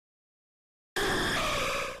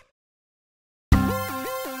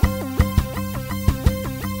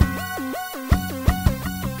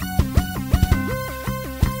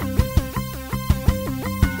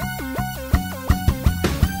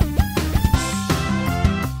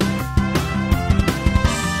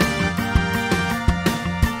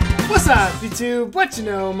up, YouTube? What you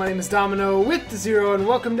know? My name is Domino with the Zero, and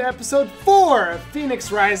welcome to episode 4 of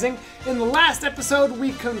Phoenix Rising. In the last episode,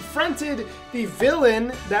 we confronted the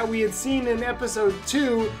villain that we had seen in episode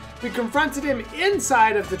 2. We confronted him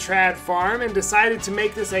inside of the trad farm and decided to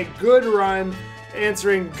make this a good run,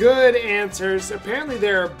 answering good answers. Apparently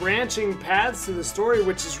there are branching paths to the story,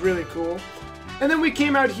 which is really cool. And then we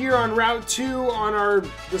came out here on Route 2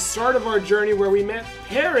 on the start of our journey, where we met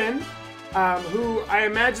Perrin, who I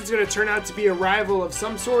imagine is going to turn out to be a rival of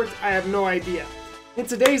some sort. I have no idea. In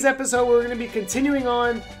today's episode, we're going to be continuing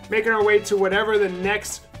on, making our way to whatever the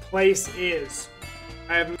next place is.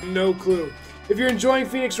 I have no clue. If you're enjoying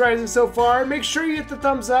Phoenix Rising so far, make sure you hit the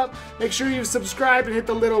thumbs up, make sure you subscribe and hit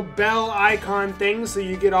the little bell icon thing so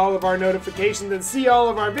you get all of our notifications and see all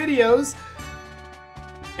of our videos.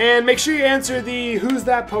 And make sure you answer the Who's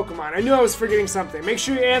That Pokemon. I knew I was forgetting something. Make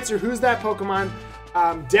sure you answer Who's That Pokemon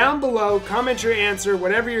down below. Comment your answer,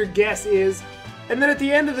 whatever your guess is. And then at the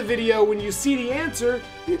end of the video, when you see the answer,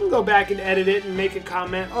 you can go back and edit it and make a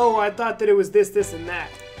comment. Oh, I thought that it was this, this, and that.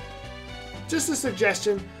 Just a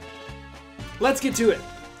suggestion. Let's get to it.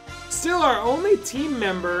 Still, our only team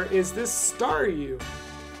member is this Staryu.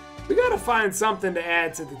 We gotta find something to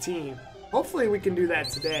add to the team. Hopefully we can do that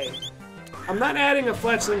today. I'm not adding a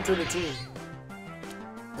fletchling to the team.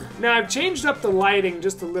 Now, I've changed up the lighting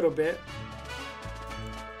just a little bit,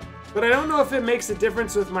 but I don't know if it makes a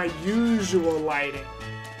difference with my usual lighting.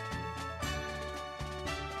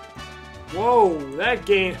 Whoa, that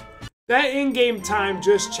in-game time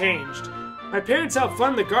just changed. My parents helped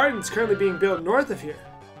fund the gardens currently being built north of here.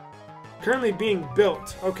 Currently being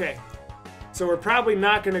built. Okay. So we're probably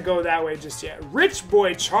not going to go that way just yet. Rich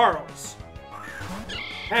Boy Charles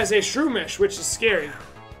has a Shroomish, which is scary,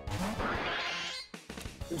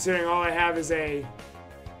 considering all I have is a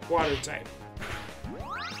water type.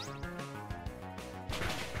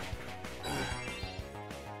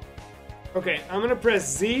 Okay, I'm gonna press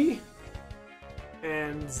Z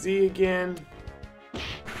and Z again.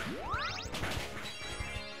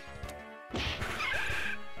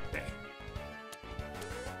 Okay.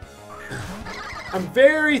 I'm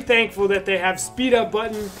very thankful that they have speed up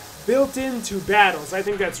button built into battles. I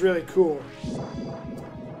think that's really cool.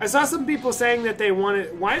 I saw some people saying that they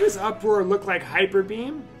wanted... Why does Uproar look like Hyper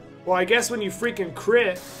Beam? Well, I guess when you freaking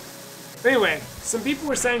crit. Anyway, some people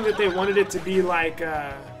were saying that they wanted it to be like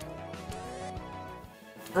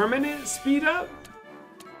permanent speed up.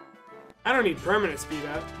 I don't need permanent speed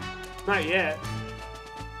up. Not yet.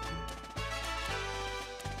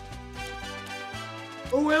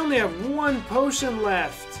 Oh, we only have one potion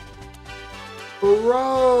left.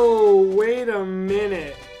 Bro, wait a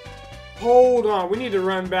minute. Hold on, we need to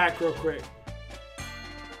run back real quick.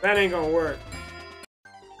 That ain't gonna work.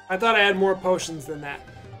 I thought I had more potions than that.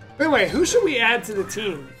 But anyway, who should we add to the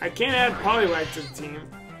team? I can't add Poliwag to the team.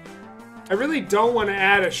 I really don't want to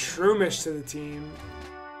add a Shroomish to the team.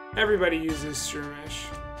 Everybody uses Shroomish.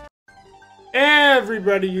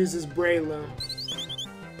 Everybody uses Breloom.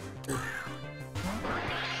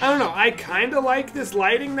 I don't know, I kind of like this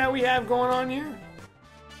lighting that we have going on here.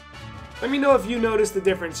 Let me know if you notice the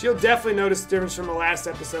difference. You'll definitely notice the difference from the last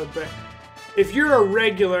episode, but if you're a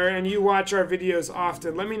regular and you watch our videos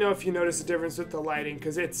often, let me know if you notice the difference with the lighting,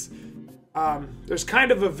 because it's, there's kind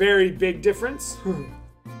of a very big difference.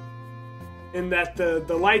 In that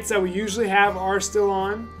the lights that we usually have are still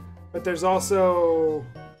on, but there's also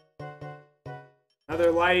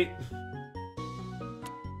another light.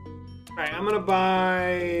 Alright, I'm gonna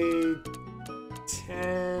buy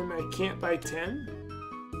 10. I can't buy 10.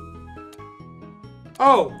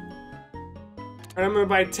 Oh! Alright, I'm gonna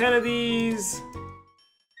buy 10 of these.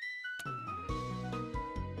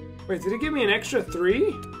 Wait, did it give me an extra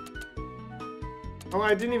 3? Oh,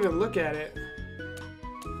 I didn't even look at it.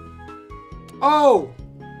 Oh!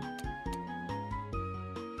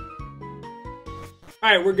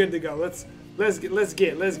 Alright, we're good to go. Let's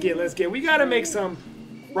get. We gotta make some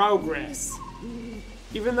progress.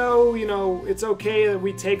 Even though, you know, it's okay that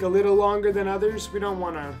we take a little longer than others, we don't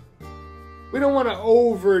wanna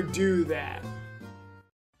overdo that.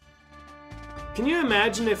 Can you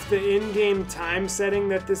imagine if the in-game time setting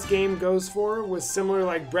that this game goes for was similar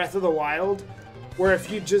like Breath of the Wild? Where if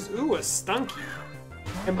you just, ooh, a Stunky.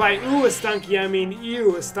 And by ooh, a Stunky, I mean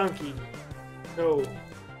ew, a Stunky. No.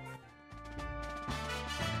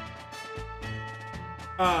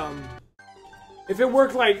 If it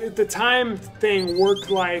worked like, if the time thing worked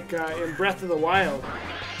like in Breath of the Wild.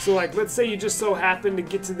 So like, let's say you just so happened to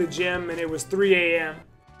get to the gym and it was 3 AM.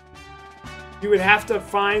 You would have to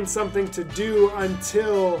find something to do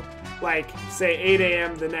until, like, say 8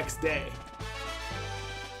 AM the next day.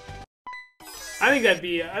 I think that'd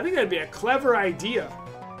be a clever idea.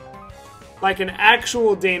 Like an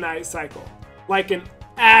actual day-night cycle. Like an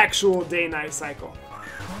actual day-night cycle.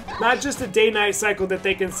 Not just a day-night cycle that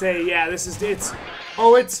they can say, yeah, it's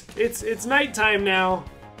nighttime now,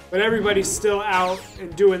 but everybody's still out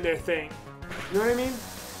and doing their thing. You know what I mean?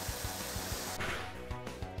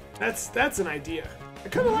 That's an idea. I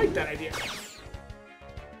kind of like that idea.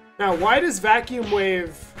 Now, why does Vacuum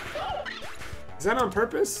Wave... Is that on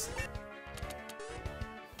purpose?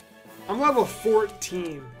 I'm level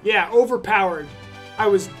 14. Yeah, overpowered. I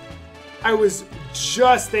was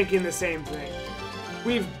just thinking the same thing.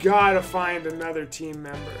 We've got to find another team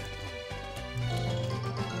member.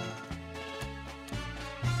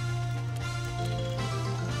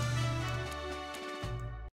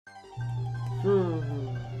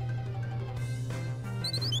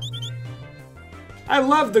 I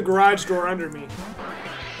love the garage door under me.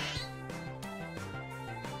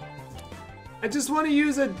 I just want to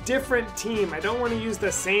use a different team. I don't want to use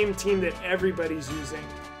the same team that everybody's using.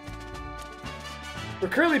 We're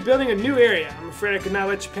currently building a new area. I'm afraid I could not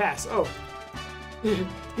let you pass. Oh.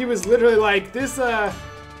 He was literally like, this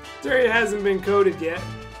area hasn't been coded yet.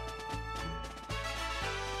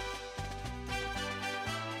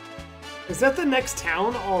 Is that the next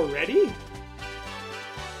town already?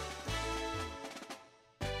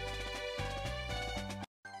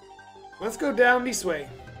 Let's go down this way.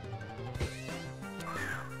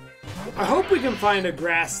 I hope we can find a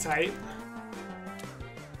grass type.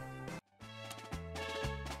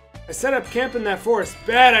 I set up camp in that forest.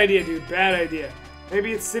 Bad idea, dude. Bad idea.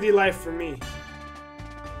 Maybe it's city life for me.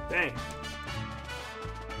 Dang.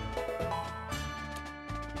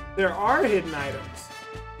 There are hidden items.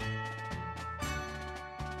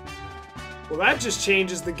 Well, that just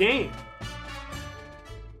changes the game.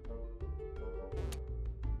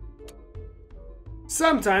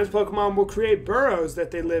 Sometimes Pokemon will create burrows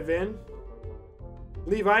that they live in.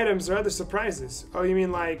 Leave items or other surprises. Oh, you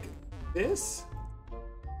mean like this?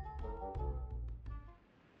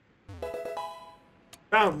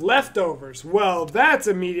 Found leftovers. Well, that's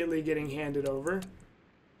immediately getting handed over.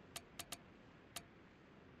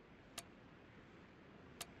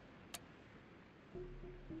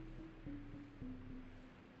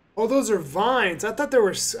 Oh, those are vines. I thought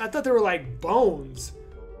they were like bones.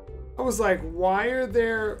 I was like, why are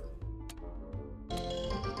there...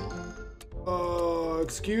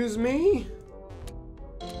 excuse me?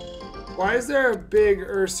 Why is there a big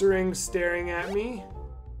Ursaring staring at me?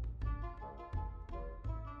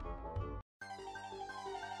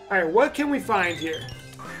 Alright, what can we find here?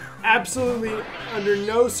 Absolutely, under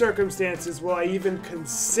no circumstances will I even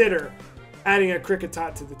consider adding a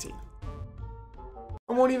Kricketot to the team.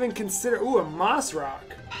 I won't even consider... Ooh, a Moss Rock.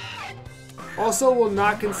 Also, will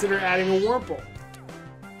not consider adding a Wurmple.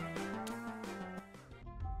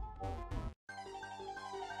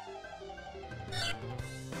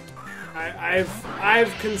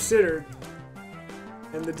 I've considered,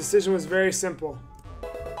 and the decision was very simple.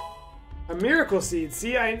 A Miracle Seed.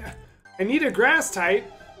 See, I need a grass type.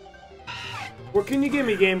 What can you give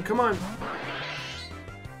me, game? Come on.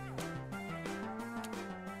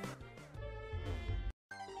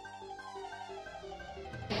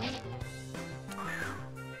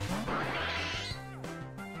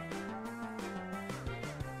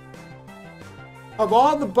 Of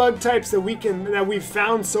all the bug types that we've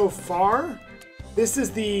found so far, this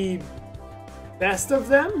is the best of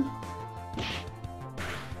them.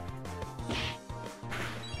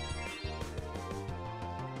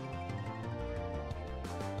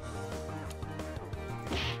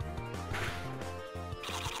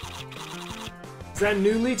 Is that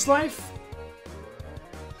new Leech Life?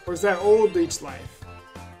 Or is that old Leech Life?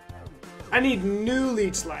 I need new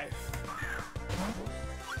Leech Life.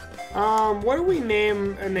 What do we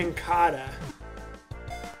name an Nincada?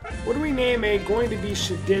 What do we name a going to be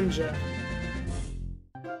Shedinja?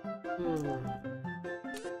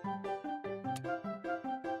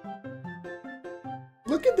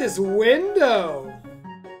 Look at this window!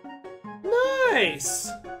 Nice!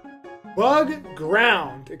 Bug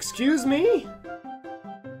ground. Excuse me?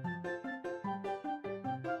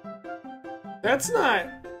 That's not...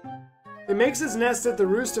 It makes its nest at the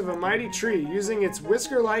roost of a mighty tree. Using its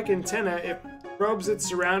whisker-like antenna, it probes its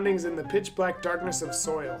surroundings in the pitch-black darkness of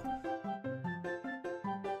soil.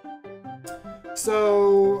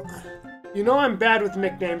 So, you know I'm bad with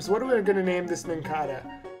nicknames. What are we going to name this Nincada?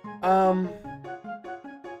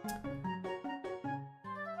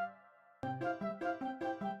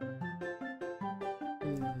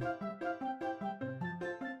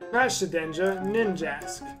 Not Shedinja,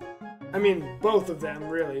 Ninjask. I mean, both of them,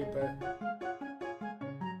 really, but...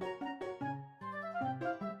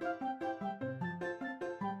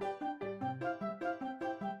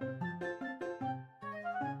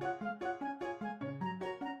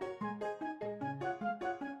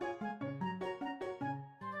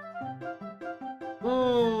 I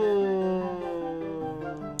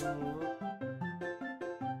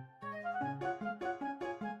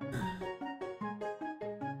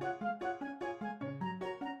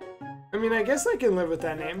mean, I guess I can live with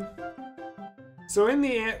that name. So in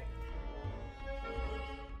the end...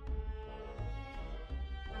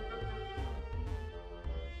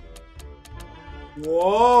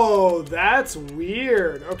 Whoa, that's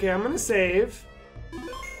weird. Okay, I'm gonna save.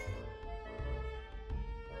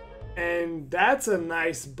 And that's a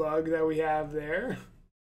nice bug that we have there.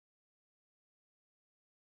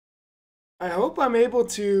 I hope I'm able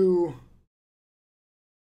to...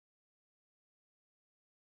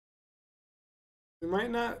 We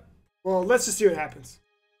might not... Well, let's just see what happens.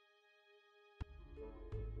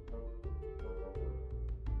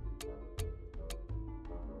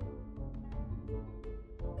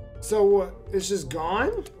 So what? It's just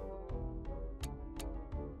gone?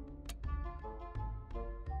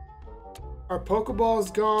 Our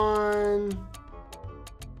Pokeball's gone.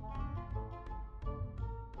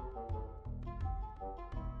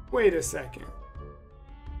 Wait a second.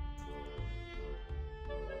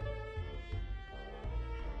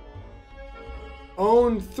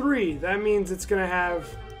 Own 3. That means it's gonna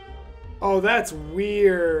have... Oh, that's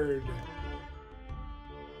weird.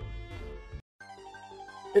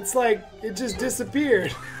 It's like it just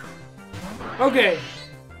disappeared. Okay.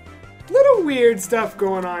 Little weird stuff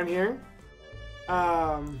going on here.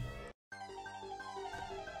 I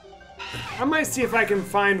might see if I can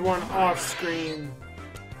find one off screen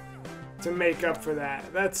to make up for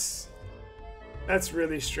that. That's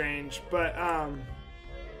really strange, but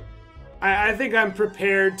I think I'm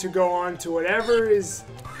prepared to go on to whatever is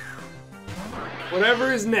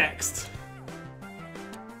next.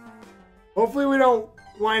 Hopefully we don't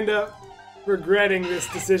wind up regretting this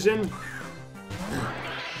decision.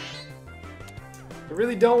 I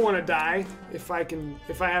really don't want to die if I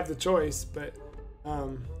have the choice, but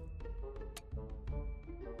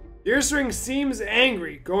Earstring seems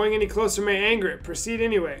angry. Going any closer may anger it. Proceed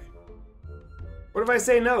anyway. What if I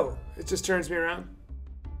say no? It just turns me around.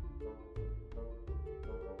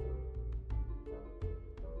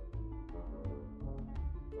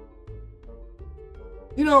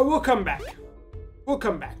 You know, we'll come back. We'll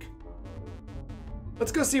come back.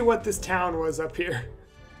 Let's go see what this town was up here.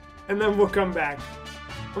 And then we'll come back.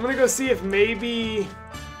 I'm gonna go see if maybe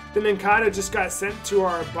the Nincada just got sent to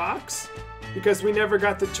our box because we never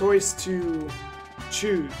got the choice to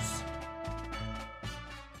choose.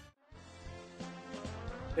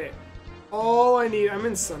 Okay. All I need, I'm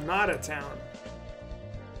in Sonata Town.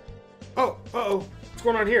 Oh, uh-oh. What's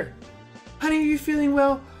going on here? Honey, are you feeling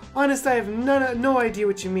well? Honest, I have no idea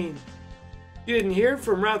what you mean. You didn't hear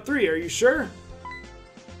from Route 3, are you sure?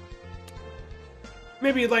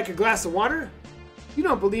 Maybe you'd like a glass of water? You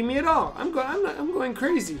don't believe me at all. I'm going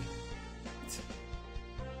crazy.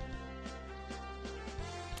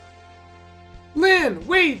 Lynn,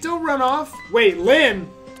 wait, don't run off. Wait, Lynn.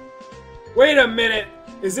 Wait a minute.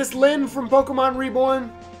 Is this Lynn from Pokémon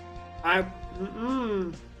Reborn?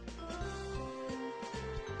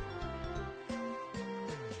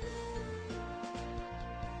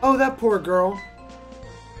 Oh, that poor girl.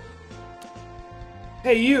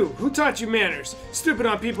 Hey you, who taught you manners? Stupid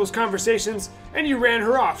on people's conversations, and you ran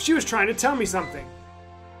her off. She was trying to tell me something.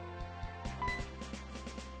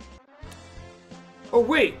 Oh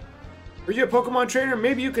wait, are you a Pokemon trainer?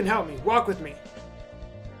 Maybe you can help me. Walk with me.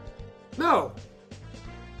 No.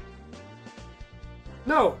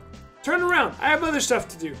 No, turn around. I have other stuff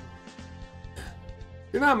to do.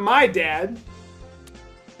 You're not my dad.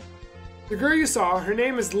 The girl you saw, her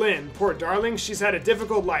name is Lynn. Poor darling, she's had a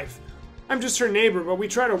difficult life. I'm just her neighbor, but we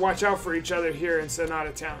try to watch out for each other here in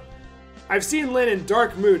Sonata Town. I've seen Lynn in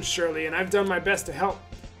dark moods, Shirley, and I've done my best to help.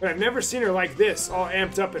 But I've never seen her like this, all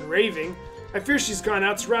amped up and raving. I fear she's gone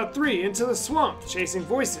out to Route 3, into the swamp, chasing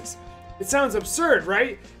voices. It sounds absurd,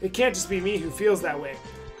 right? It can't just be me who feels that way.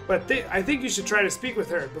 But I think you should try to speak with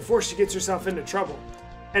her before she gets herself into trouble.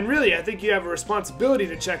 And really, I think you have a responsibility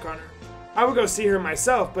to check on her. I would go see her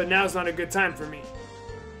myself, but now's not a good time for me.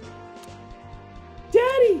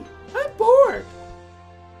 Daddy, I'm bored.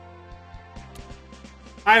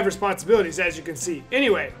 I have responsibilities, as you can see.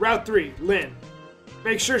 Anyway, Route 3, Lynn.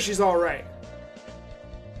 Make sure she's all right.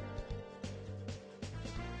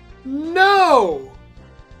 No!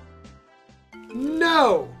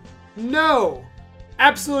 No! No!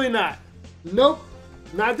 Absolutely not. Nope.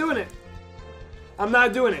 Not doing it. I'm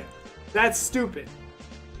not doing it. That's stupid.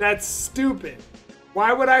 That's stupid.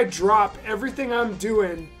 Why would I drop everything I'm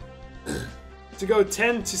doing to go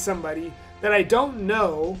tend to somebody that I don't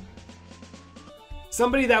know?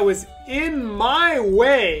 Somebody that was in my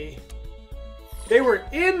way They were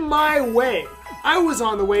in my way. I was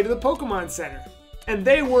on the way to the Pokemon Center, and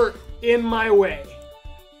they were in my way.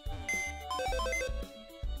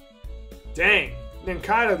 Dang,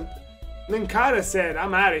 Ninkata said,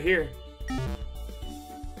 I'm out of here.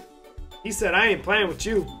 He said, I ain't playing with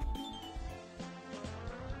you.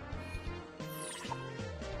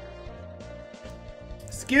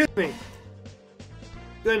 Excuse me.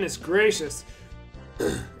 Goodness gracious.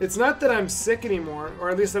 It's not that I'm sick anymore, or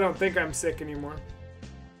at least I don't think I'm sick anymore.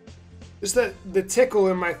 Just that the tickle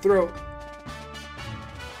in my throat.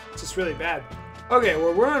 It's just really bad. Okay,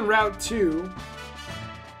 well, we're on Route 2.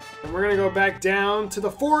 And we're gonna go back down to the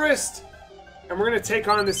forest. And we're gonna take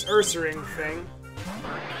on this Ursaring thing.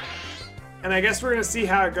 And I guess we're gonna see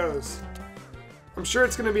how it goes. I'm sure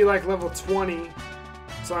it's gonna be like level 20.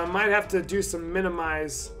 So I might have to do some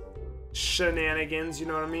minimize shenanigans, you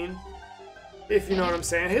know what I mean? If you know what I'm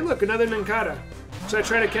saying. Hey look, another Ninkata. Should I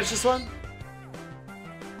try to catch this one?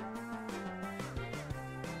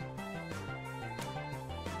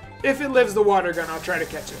 If it lives the water gun, I'll try to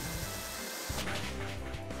catch it.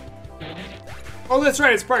 Oh, that's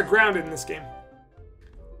right, it's part grounded in this game.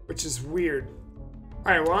 Which is weird.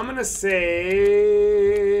 Alright, well, I'm gonna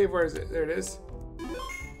save... Where is it? There it is.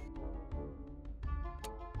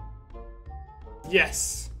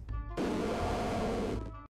 Yes.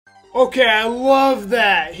 Okay, I love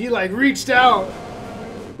that. He, like, reached out.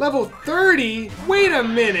 Level 30? Wait a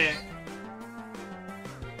minute.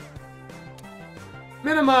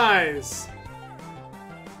 Minimize.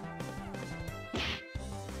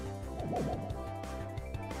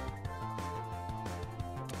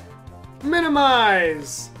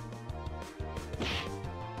 Minimize.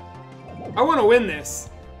 I want to win this.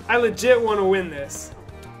 I legit want to win this.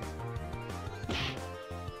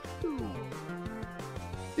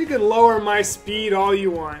 You can lower my speed all you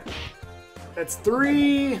want. That's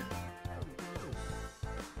 3.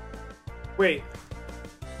 Wait.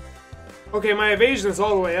 Okay, my evasion is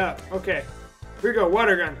all the way up. Okay. Here we go,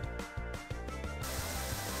 water gun.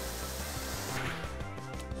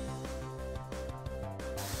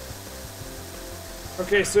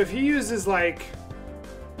 Okay, so if he uses like...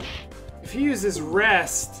 If he uses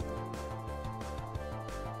rest...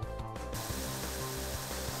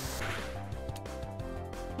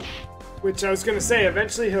 Which I was gonna say,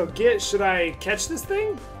 eventually he'll get... Should I catch this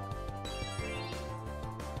thing?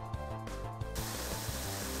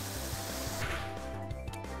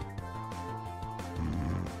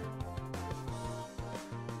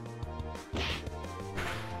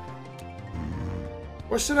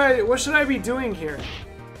 What should I be doing here?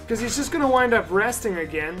 Because he's just gonna wind up resting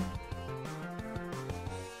again.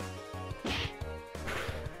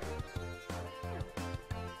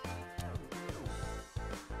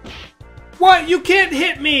 What? You can't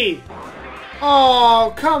hit me!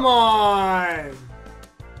 Oh, come on!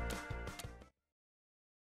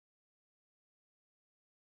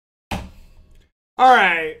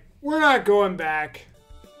 Alright, we're not going back.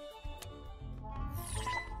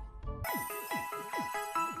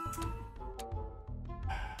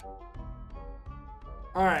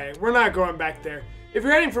 Alright, we're not going back there. If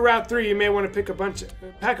you're heading for Route 3, you may want to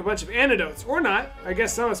pack a bunch of antidotes. Or not. I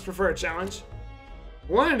guess some of us prefer a challenge.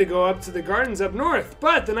 Wanted to go up to the gardens up north,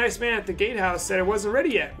 but the nice man at the gatehouse said it wasn't ready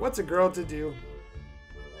yet. What's a girl to do?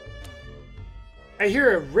 I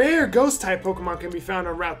hear a rare ghost-type Pokemon can be found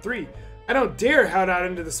on Route 3. I don't dare head out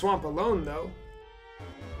into the swamp alone, though.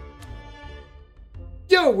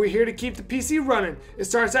 Yo, we're here to keep the PC running. It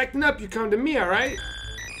starts acting up, you come to me, alright?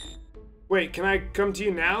 Wait, can I come to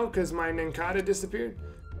you now because my Ninkata disappeared?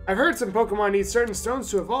 I've heard some Pokemon need certain stones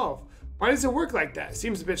to evolve. Why does it work like that?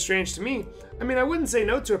 Seems a bit strange to me. I mean, I wouldn't say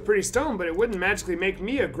no to a pretty stone, but it wouldn't magically make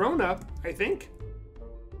me a grown-up, I think.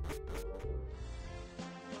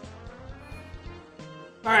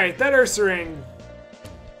 Alright, that Ursaring.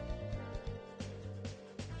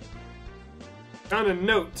 Found a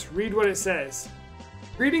note. Read what it says.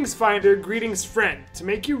 Greetings, finder, greetings, friend. To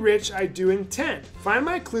make you rich, I do intend. Find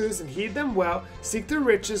my clues and heed them well. Seek the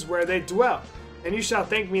riches where they dwell, and you shall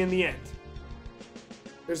thank me in the end.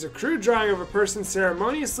 There's a crude drawing of a person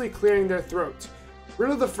ceremoniously clearing their throat.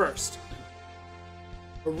 Riddle the first.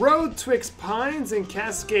 A road twixt pines and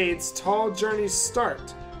cascades, tall journeys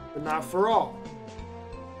start, but not for all.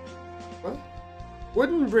 What?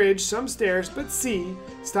 Wooden bridge, some stairs, but see,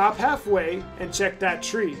 stop halfway and check that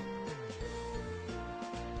tree.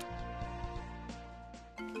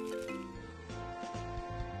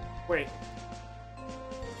 Wait.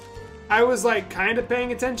 I was like kind of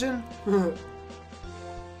paying attention.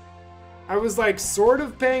 I was like sort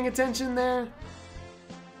of paying attention there.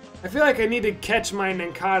 I feel like I need to catch my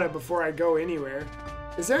Ninkata before I go anywhere.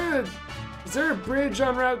 Is there a... Is there a bridge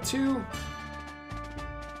on Route 2?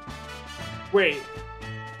 Wait.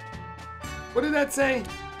 What did that say?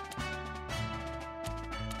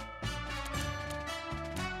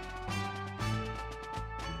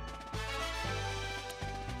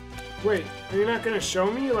 Wait, are you not gonna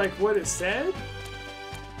show me like what it said?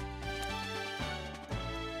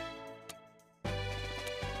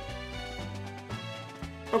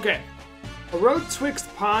 Okay. A road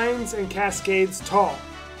twixt pines and cascades tall.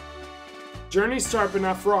 Journey sharp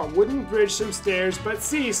enough for all. Wooden bridge, some stairs, but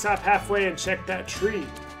see, stop halfway and check that tree.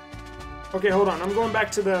 Okay, hold on. I'm going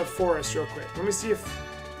back to the forest real quick. Let me see if...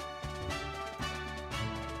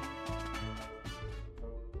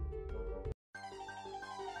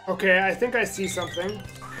 Okay, I think I see something.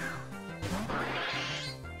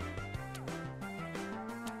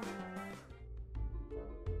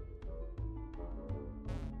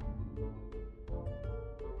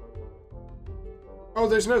 Oh,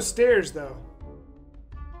 there's no stairs, though.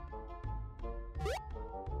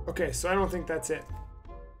 Okay, so I don't think that's it.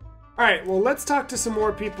 Alright, well, let's talk to some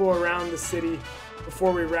more people around the city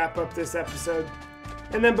before we wrap up this episode.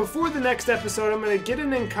 And then before the next episode, I'm going to get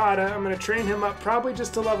an Inkata. I'm going to train him up probably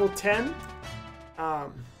just to level 10.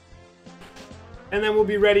 And then we'll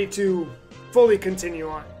be ready to fully continue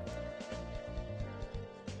on.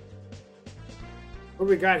 What do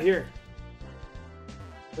we got here?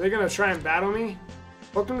 Are they going to try and battle me?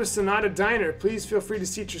 Welcome to Sonata Diner. Please feel free to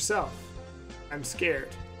seat yourself. I'm scared.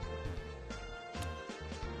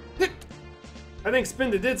 I think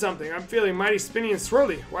Spinda did something. I'm feeling mighty spinny and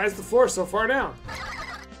swirly. Why is the floor so far down?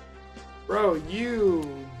 Bro, you...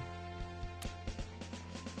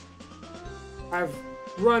 I've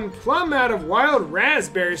run plumb out of wild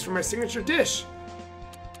raspberries for my signature dish.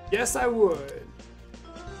 Yes, I would.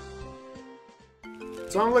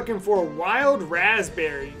 So I'm looking for wild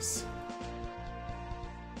raspberries.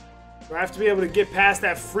 Do I have to be able to get past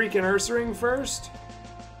that freaking Ursaring first?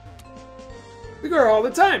 We go all the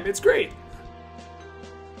time. It's great.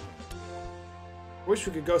 Wish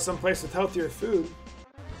we could go someplace with healthier food.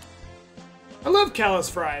 I love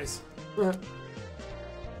Kalos fries.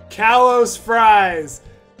 Kalos fries.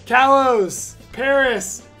 Kalos.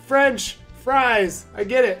 Paris. French fries. I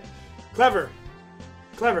get it. Clever.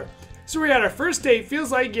 Clever. So we had our first date.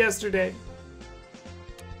 Feels like yesterday.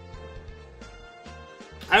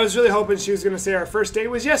 I was really hoping she was going to say our first date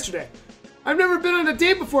was yesterday. I've never been on a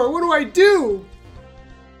date before. What do I do?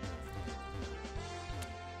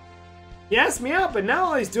 He asked me out, but now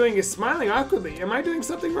all he's doing is smiling awkwardly. Am I doing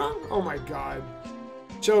something wrong? Oh my god.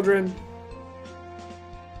 Children.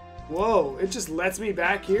 Whoa, it just lets me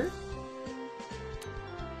back here?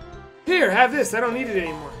 Here, have this. I don't need it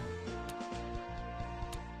anymore.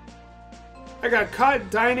 I got caught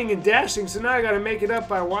dining and dashing, so now I gotta make it up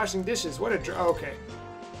by washing dishes. What a okay.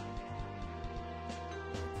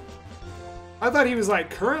 I thought he was like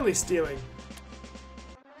currently stealing.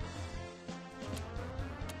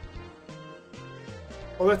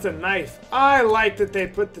 Oh, that's a knife. I like that they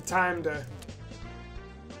put the time to...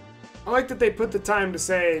 I like that they put the time to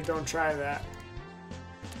say, don't try that.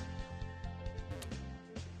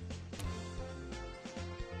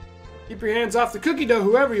 Keep your hands off the cookie dough,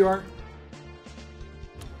 whoever you are.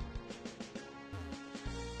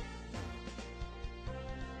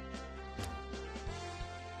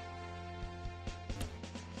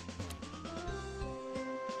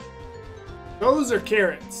 Those are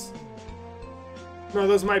carrots. No,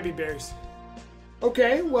 those might be berries.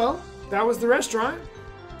 Okay, well, that was the restaurant.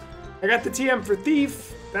 I got the TM for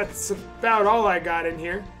thief. That's about all I got in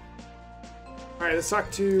here. Alright, let's talk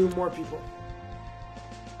to more people.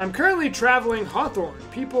 I'm currently traveling Hawthorne.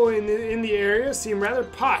 People in the area seem rather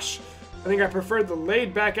posh. I think I prefer the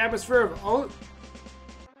laid-back atmosphere of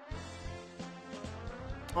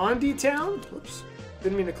Ondi Town? Whoops.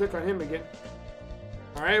 Didn't mean to click on him again.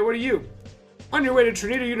 Alright, what are you? On your way to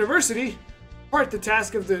Trinita University? Part of the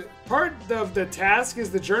task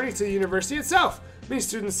is the journey to the university itself. Many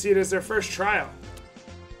students see it as their first trial.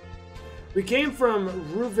 We came from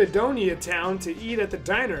Ruvidonia town to eat at the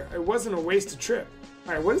diner. It wasn't a wasted trip.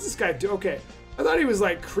 Alright, what does this guy do? Okay, I thought he was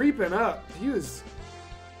like creeping up. He was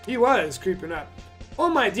creeping up. Oh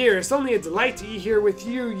my dear, it's only a delight to eat here with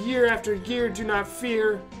you year after year. Do not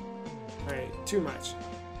fear. Alright, too much.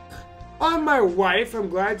 On my wife, I'm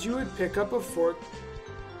glad you would pick up a fork.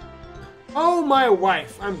 Oh, my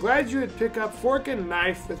wife, I'm glad you would pick up fork and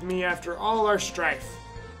knife with me after all our strife.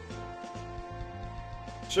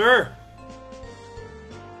 Sure.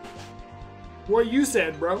 What you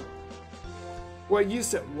said, bro. What you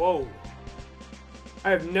said. Whoa.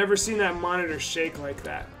 I have never seen that monitor shake like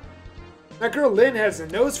that. That girl Lynn has a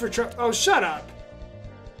nose for trouble. Oh, shut up.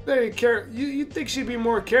 You'd think she'd be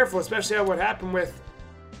more careful, especially at what happened with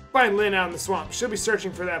find Lynn out in the swamp. She'll be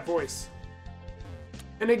searching for that voice.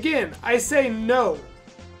 And again, I say no.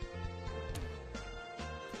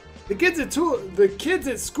 The kids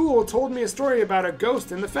at school told me a story about a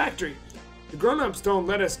ghost in the factory. The grown-ups don't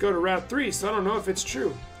let us go to Route 3, so I don't know if it's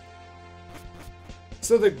true.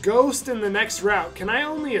 So the ghost in the next route, can I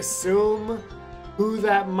only assume who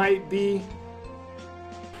that might be?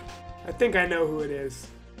 I think I know who it is.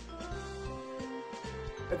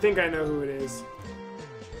 I think I know who it is.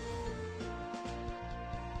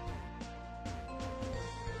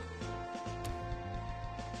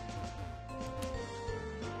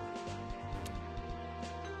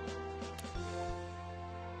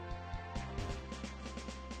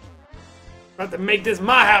 About to make this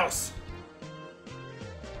my house.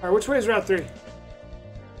 Alright, which way is Route 3?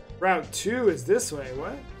 Route 2 is this way.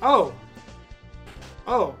 What? Oh.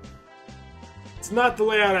 Oh. It's not the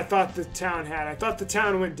layout I thought the town had. I thought the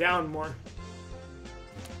town went down more.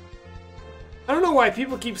 I don't know why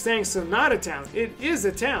people keep saying Sonata Town. It is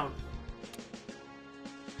a town.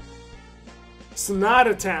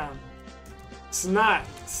 Sonata Town. Snot.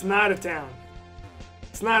 Snot a town.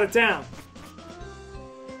 It's not a town.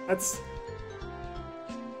 That's...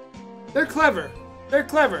 They're clever. They're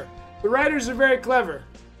clever. The writers are very clever.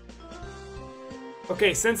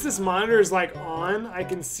 Okay, since this monitor is like on, I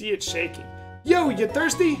can see it shaking. Yo, you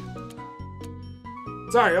thirsty?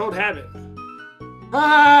 Sorry, old habit.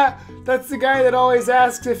 Ah, that's the guy that always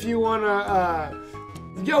asks if you wanna,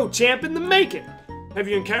 yo, champ in the making. Have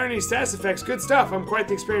you encountered any status effects? Good stuff. I'm quite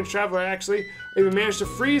the experienced traveler, actually. I even managed to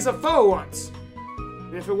freeze a foe once.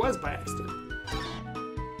 And if it was by accident.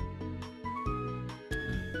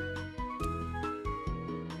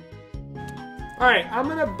 Alright, I'm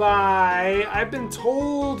gonna buy... I've been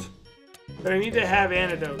told that I need to have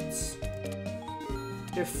antidotes.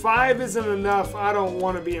 If 5 isn't enough, I don't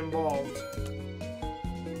want to be involved.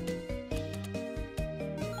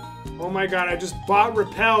 Oh my god, I just bought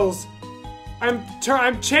repels. I'm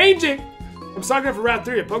changing! I'm stocking up for Route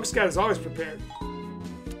 3. A Pokescout is always prepared.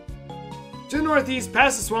 To the northeast,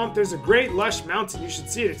 past the swamp, there's a great lush mountain. You should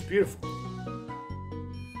see it. It's beautiful.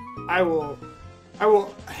 I will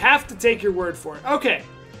have to take your word for it. Okay.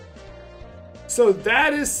 So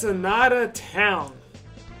that is Sonata Town.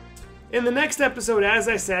 In the next episode, as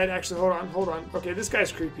I said, actually, hold on. Okay, this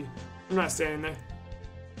guy's creepy. I'm not standing there.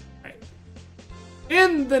 All right.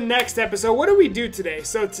 In the next episode, what do we do today?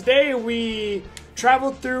 So today we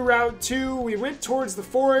traveled through Route 2. We went towards the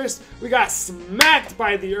forest. We got smacked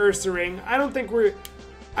by the Ursaring. I don't think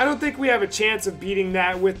we have a chance of beating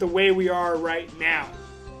that with the way we are right now.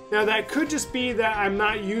 Now that could just be that I'm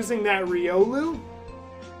not using that Riolu,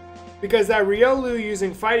 because that Riolu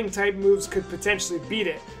using fighting type moves could potentially beat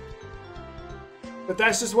it. But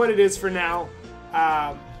that's just what it is for now.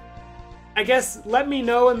 I guess let me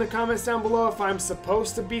know in the comments down below if I'm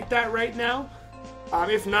supposed to beat that right now.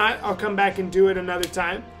 If not, I'll come back and do it another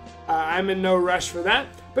time. I'm in no rush for that.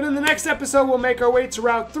 But in the next episode, we'll make our way to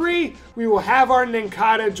Route 3. We will have our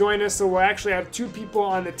Ninkata join us, so we'll actually have 2 people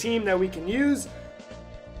on the team that we can use.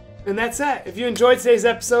 And that's that. If you enjoyed today's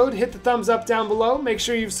episode, hit the thumbs up down below. Make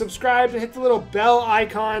sure you've subscribed and hit the little bell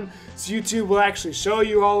icon so YouTube will actually show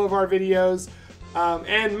you all of our videos.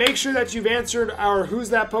 And make sure that you've answered our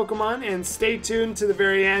Who's That Pokemon, and stay tuned to the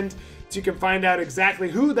very end so you can find out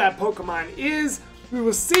exactly who that Pokemon is. We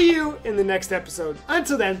will see you in the next episode.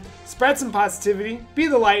 Until then, spread some positivity, be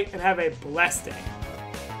the light, and have a blessed day.